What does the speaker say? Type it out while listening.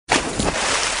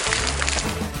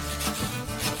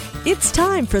It's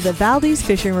time for the Valdez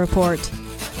Fishing Report.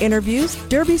 Interviews,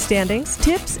 derby standings,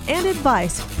 tips, and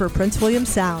advice for Prince William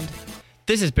Sound.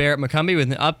 This is Barrett McCumby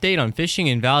with an update on fishing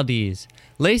in Valdez.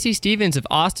 Lacy Stenvens of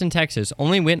Austin, Texas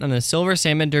only went on a Silver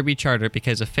Salmon Derby charter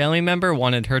because a family member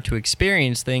wanted her to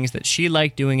experience things that she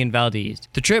liked doing in Valdez.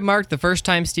 The trip marked the first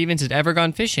time Stenvens had ever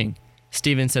gone fishing.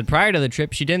 Stenvens said prior to the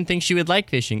trip she didn't think she would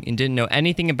like fishing and didn't know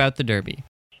anything about the Derby.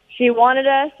 She wanted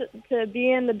us to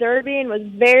be in the Derby and was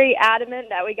very adamant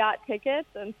that we got tickets,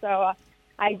 and so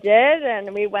I did,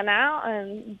 and we went out,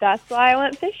 and that's why I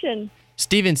went fishing.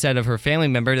 Stenvens said of her family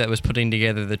member that was putting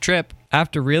together the trip,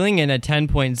 after reeling in a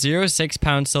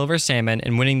 10.06-pound silver salmon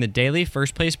and winning the daily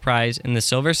first-place prize in the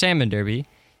Silver Salmon Derby,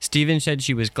 Stenvens said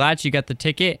she was glad she got the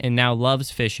ticket and now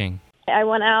loves fishing. I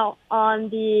went out on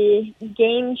the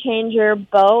Game Changer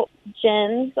boat,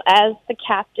 Jen's, as the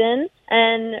captain,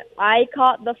 and I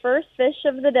caught the first fish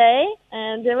of the day,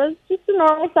 and it was just a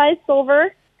normal-sized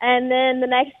silver. And then the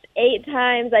next 8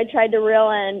 times I tried to reel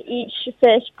in, each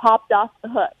fish popped off the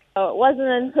hook. So it wasn't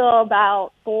until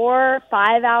about 4 or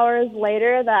 5 hours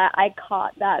later that I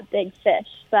caught that big fish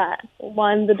that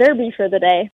won the Derby for the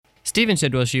day. Stenvens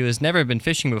said while she has never been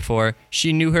fishing before,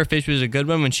 she knew her fish was a good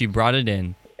one when she brought it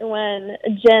in. When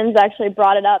Jen's actually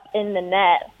brought it up in the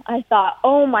net, I thought,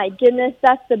 oh my goodness,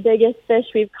 that's the biggest fish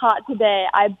we've caught today.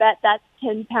 I bet that's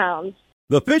 10 pounds.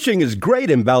 The fishing is great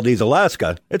in Valdez,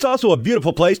 Alaska. It's also a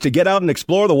beautiful place to get out and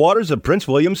explore the waters of Prince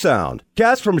William Sound.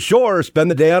 Cast from shore or spend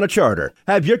the day on a charter.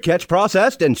 Have your catch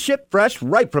processed and shipped fresh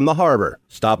right from the harbor.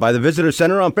 Stop by the Visitor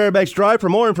Center on Fairbanks Drive for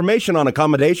more information on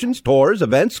accommodations, tours,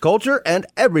 events, culture, and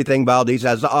everything Valdez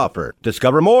has to offer.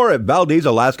 Discover more at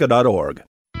valdezalaska.org.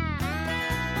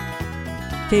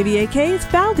 KVAK's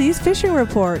Valdez Fishing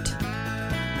Report.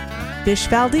 Fish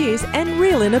Valdez and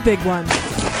reel in a big one.